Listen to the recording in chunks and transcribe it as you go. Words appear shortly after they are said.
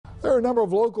There are a number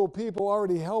of local people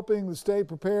already helping the state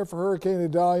prepare for Hurricane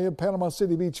Idalia. Panama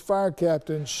City Beach Fire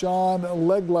Captain Sean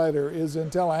Legleiter is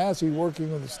in Tallahassee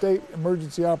working with the State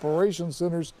Emergency Operations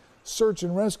Center's Search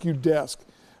and Rescue Desk.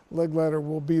 Legleiter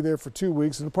will be there for 2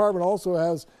 weeks. The department also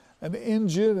has an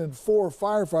engine and 4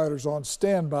 firefighters on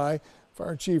standby.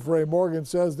 Fire Chief Ray Morgan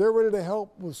says they're ready to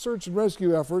help with search and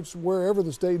rescue efforts wherever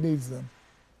the state needs them.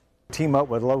 Team up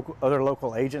with other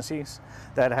local agencies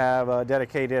that have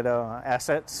dedicated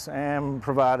assets and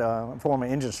form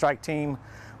an engine strike team.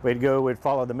 We'd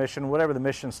follow the mission, whatever the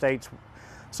mission states.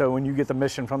 So when you get the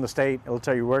mission from the state, it'll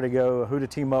tell you where to go, who to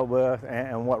team up with,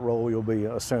 and what role you'll be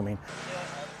assuming.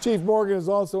 Chief Morgan is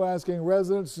also asking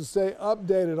residents to stay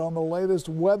updated on the latest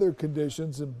weather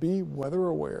conditions and be weather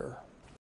aware.